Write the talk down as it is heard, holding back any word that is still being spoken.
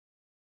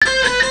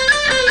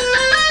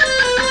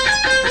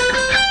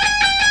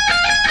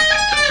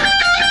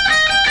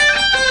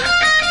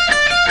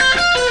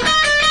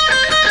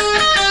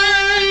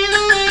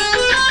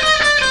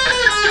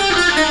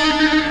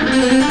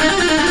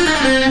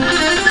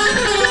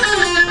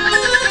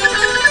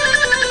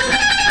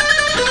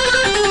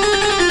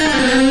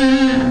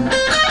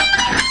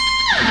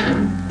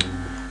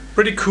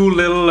cool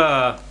little,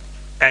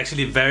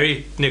 actually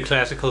very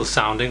neoclassical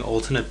sounding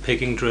alternate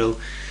picking drill.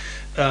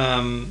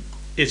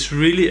 It's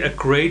really a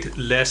great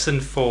lesson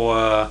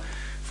for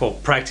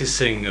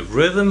practicing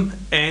rhythm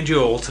and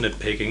your alternate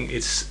picking.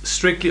 It's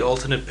strictly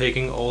alternate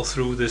picking all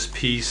through this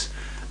piece,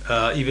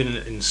 even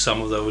in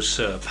some of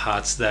those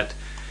parts that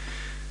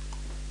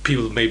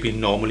people maybe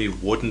normally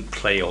wouldn't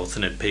play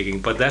alternate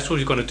picking, but that's what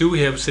you're going to do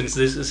here since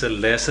this is a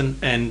lesson.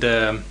 And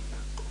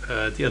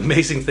the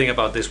amazing thing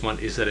about this one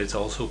is that it's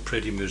also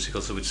pretty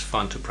musical, so it's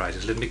fun to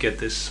practice. Let me get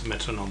this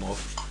metronome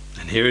off,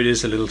 and here it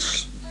is a little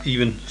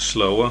even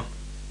slower.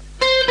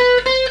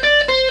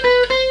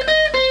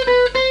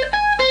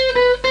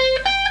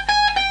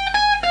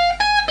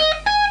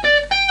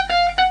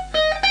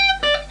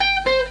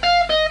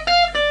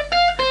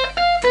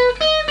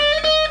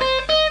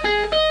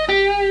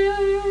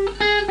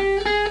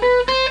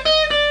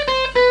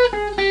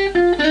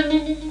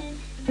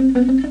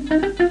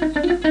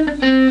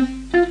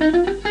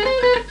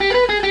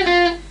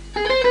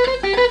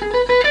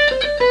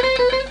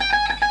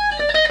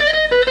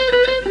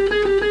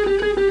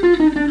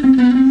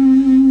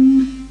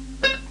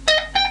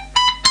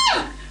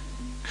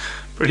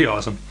 Pretty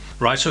awesome.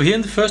 Right, so here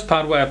in the first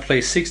part where I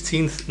play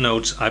 16th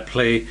notes,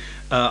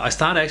 I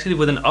start actually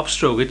with an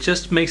upstroke. It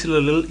just makes it a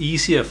little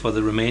easier for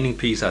the remaining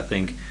piece, I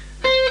think.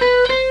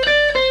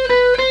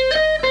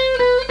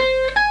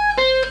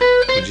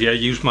 But yeah, I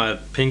use my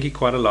pinky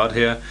quite a lot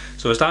here.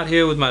 So I start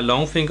here with my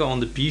long finger on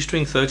the B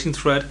string, 13th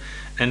fret,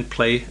 and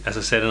play, as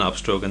I said, an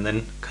upstroke, and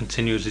then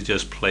continuously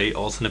just play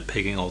alternate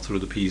picking all through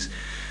the piece.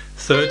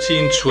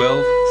 13,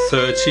 12,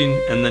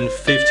 13, and then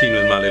 15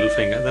 with my little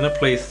finger. Then I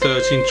play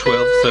 13,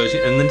 12,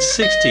 13, and then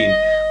 16,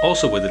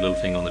 also with the little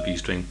finger on the B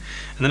string.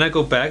 And then I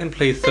go back and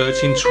play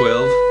 13,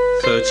 12,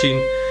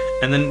 13,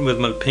 and then with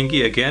my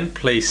pinky again,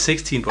 play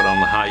 16, but on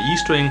the high E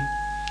string.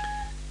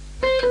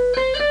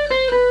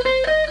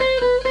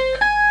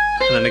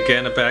 And then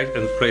again back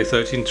and play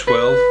 13,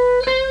 12,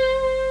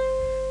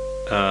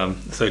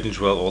 13,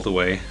 12 all the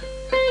way.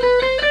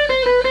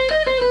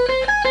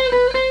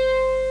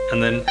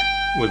 And then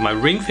with my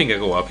ring finger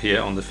go up here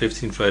on the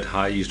 15th fret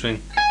high E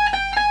string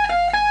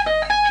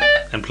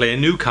and play a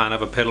new kind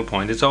of a pedal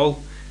point. This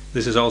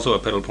is also a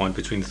pedal point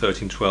between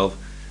 13 and 12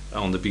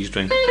 on the B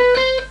string.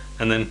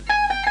 And then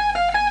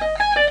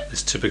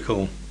this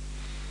typical,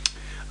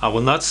 I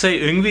will not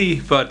say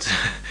Yngwie, but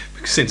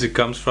since it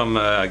comes from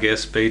I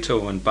guess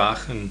Beethoven,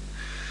 Bach and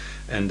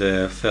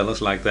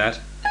fellas like that.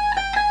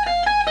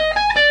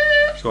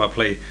 So I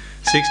play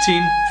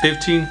 16,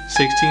 15,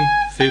 16,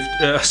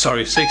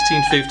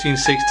 16, 15,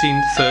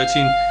 16,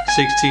 13,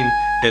 16,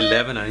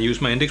 11, and I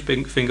use my index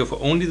finger for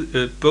only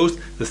both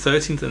the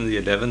 13th and the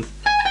 11th,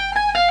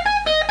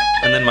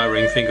 and then my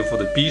ring finger for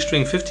the B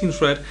string, 15th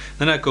fret.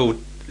 Then I go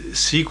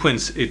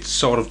sequence it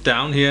sort of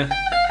down here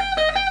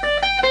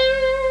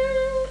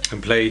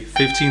and play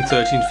 15,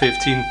 13,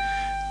 15,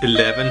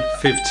 11,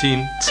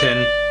 15,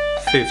 10,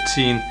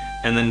 15,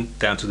 and then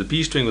down to the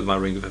B string with my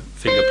ring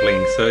finger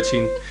playing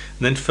 13, and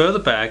then further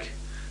back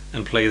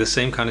and play the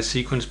same kind of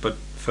sequence but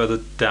further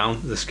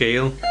down the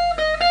scale.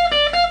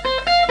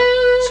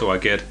 So I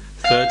get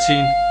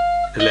 13,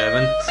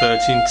 11,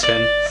 13,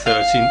 10,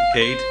 13,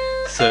 8,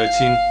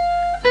 13,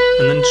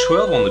 and then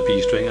 12 on the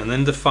B string. And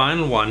then the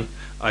final one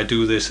I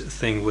do this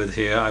thing with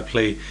here. I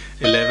play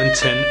 11,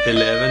 10,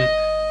 11,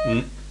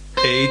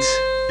 8,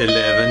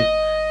 11,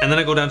 and then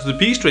I go down to the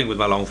B string with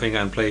my long finger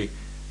and play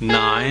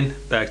 9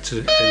 back to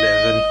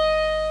 11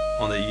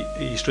 on the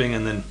E string,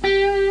 and then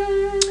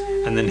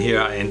here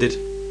I end it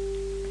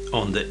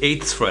on the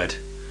 8th fret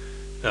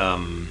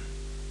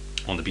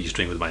on the B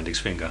string with my index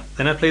finger.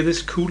 Then I play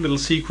this cool little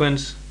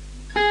sequence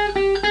and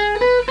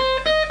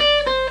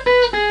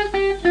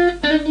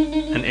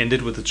end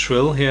it with a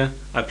trill here.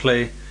 I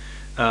play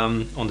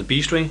on the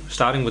B string,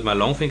 starting with my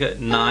long finger,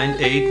 9,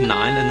 8,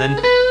 9, and then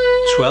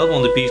 12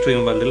 on the B string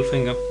with my little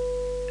finger.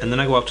 And then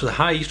I go up to the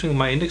high E string with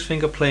my index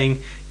finger,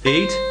 playing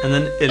 8, and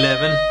then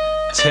 11,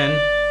 10, 8.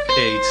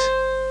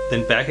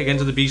 Then back again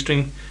to the B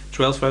string,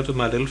 12th fret with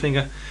my little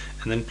finger,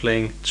 and then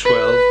playing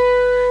 12,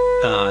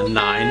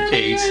 9,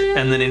 8,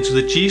 and then into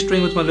the G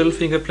string with my little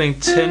finger,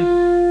 playing 10,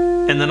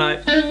 and then I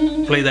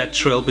play that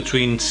trill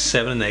between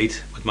 7 and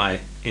 8 with my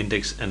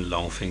index and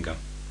long finger.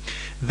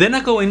 Then I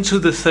go into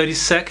the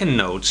 32nd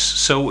notes,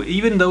 so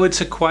even though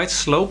it's a quite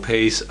slow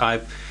pace,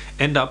 I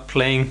end up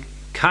playing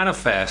kind of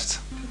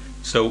fast.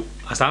 So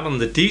I start on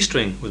the D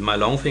string with my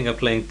long finger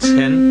playing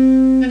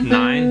 10,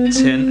 9,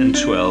 10 and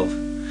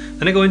 12.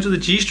 Then I go into the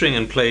G string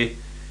and play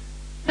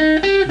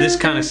this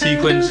kind of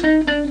sequence.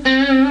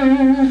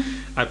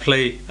 I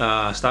play,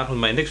 start with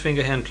my index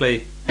finger here and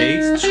play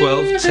 8,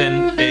 12,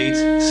 10,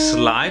 8,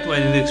 slide my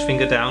index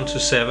finger down to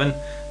 7,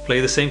 play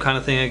the same kind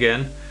of thing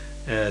again,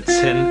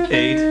 10,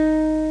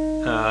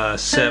 8,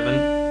 7,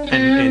 and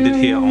end it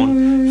here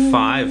on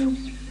 5.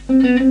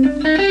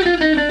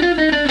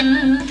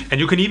 And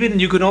you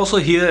can also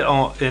hear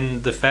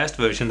in the fast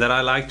version that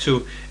I like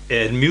to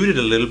mute it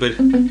a little bit.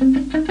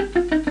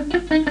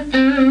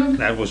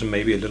 That was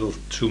maybe a little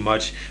too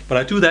much, but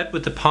I do that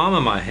with the palm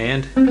of my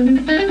hand,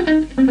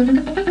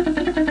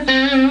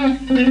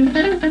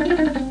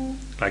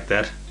 like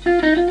that.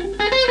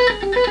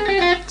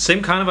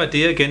 Same kind of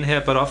idea again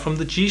here, but off from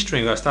the G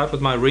string. I start with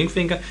my ring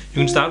finger. You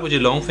can start with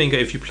your long finger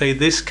if you play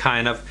this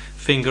kind of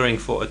fingering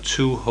for a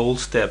 2 whole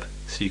step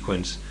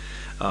sequence,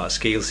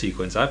 scale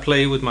sequence. I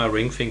play with my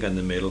ring finger in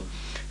the middle.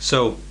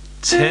 So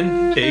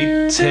 10,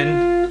 8,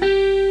 10,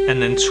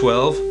 and then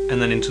 12,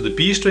 and then into the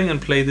B string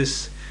and play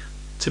this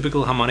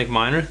typical harmonic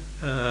minor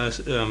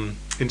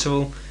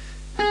interval.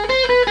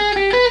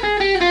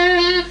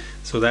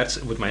 So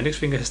that's with my index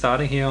finger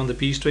starting here on the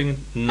B string,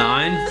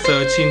 9,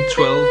 13,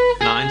 12,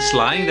 9,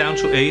 sliding down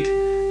to 8,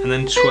 and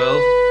then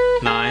 12,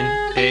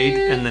 9,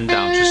 8, and then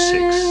down to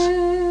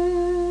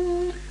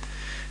 6.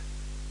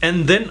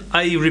 And then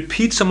I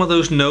repeat some of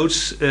those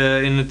notes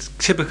in a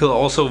typical,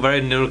 also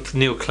very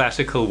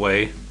neoclassical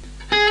way.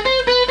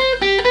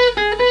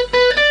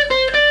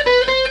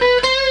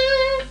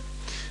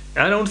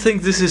 I don't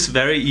think this is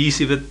very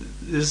easy, but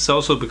this is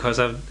also because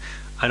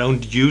I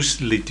don't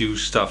usually do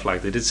stuff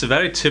like that. It's a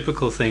very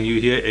typical thing. You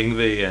hear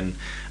Yngwie and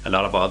a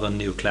lot of other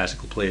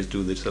neoclassical players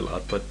do this a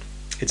lot, but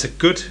it's a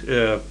good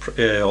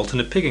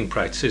alternate picking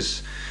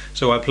practice.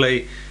 So I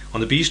play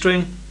on the B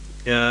string,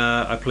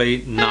 I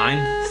play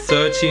 9,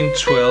 13,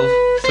 12,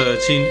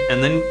 13,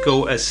 and then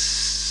go a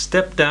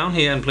step down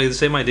here and play the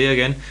same idea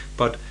again,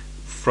 but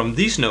from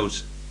these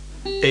notes,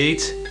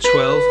 8,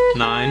 12,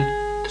 9,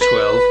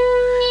 12,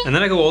 and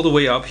then I go all the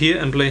way up here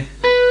and play.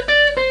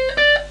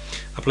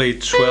 I play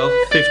 12,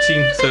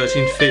 15,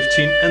 13,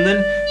 15, and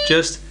then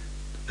just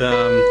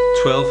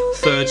 12,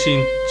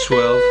 13,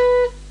 12.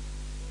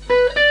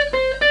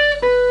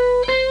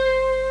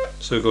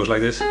 So it goes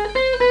like this. I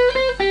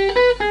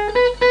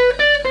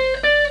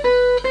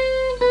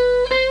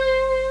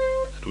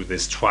do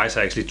this twice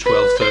actually,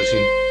 12,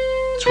 13,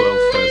 12,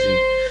 13.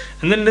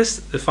 And then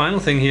the final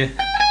thing here.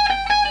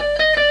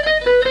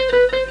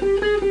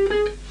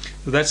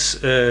 That's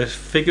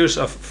figures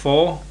of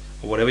 4,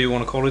 or whatever you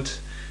want to call it.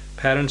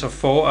 Patterns of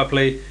 4. I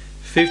play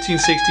 15,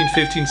 16,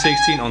 15,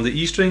 16 on the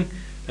E string,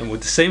 and with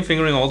the same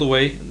fingering all the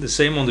way, the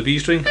same on the B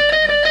string,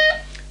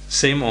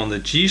 same on the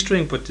G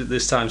string, but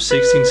this time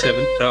 16,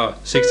 17,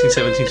 16,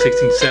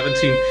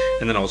 17,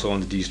 and then also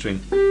on the D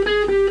string.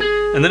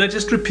 And then I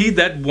just repeat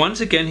that once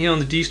again here on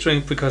the D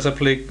string, because I'm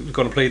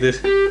gonna play this.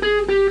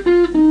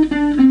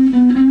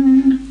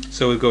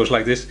 So it goes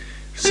like this: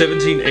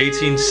 17,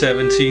 18,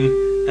 17,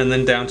 and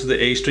then down to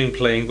the A string,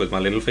 playing with my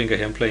little finger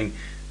here, I'm playing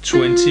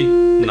 20,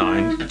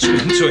 9,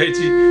 20,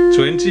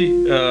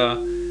 20,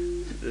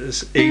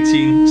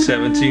 18,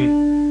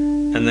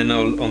 17, and then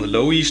on the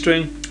low E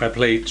string I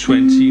play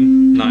 20,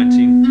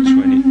 19,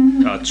 20,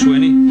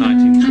 20,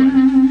 19,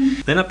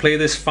 20. Then I play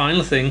this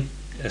final thing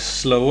as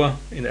slower,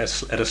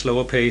 at a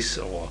slower pace,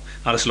 or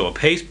not a slower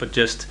pace, but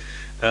just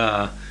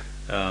back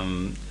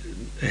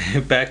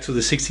to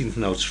the 16th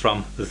notes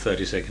from the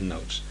 32nd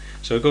notes.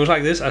 So it goes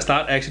like this. I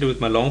start actually with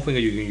my long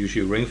finger. You can use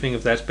your ring finger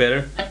if that's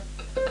better.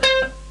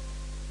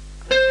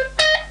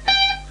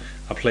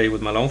 I play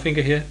with my long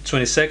finger here,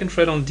 22nd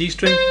fret on the D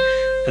string,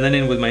 and then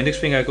in with my index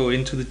finger I go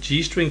into the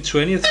G string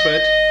 20th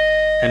fret,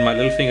 and my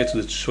little finger to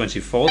the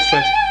 24th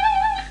fret,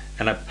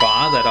 and I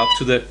bar that up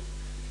to the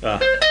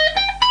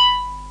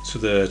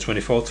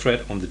 24th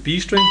fret on the B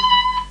string,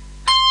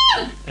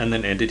 and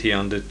then end it here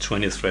on the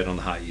 20th fret on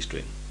the high E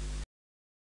string.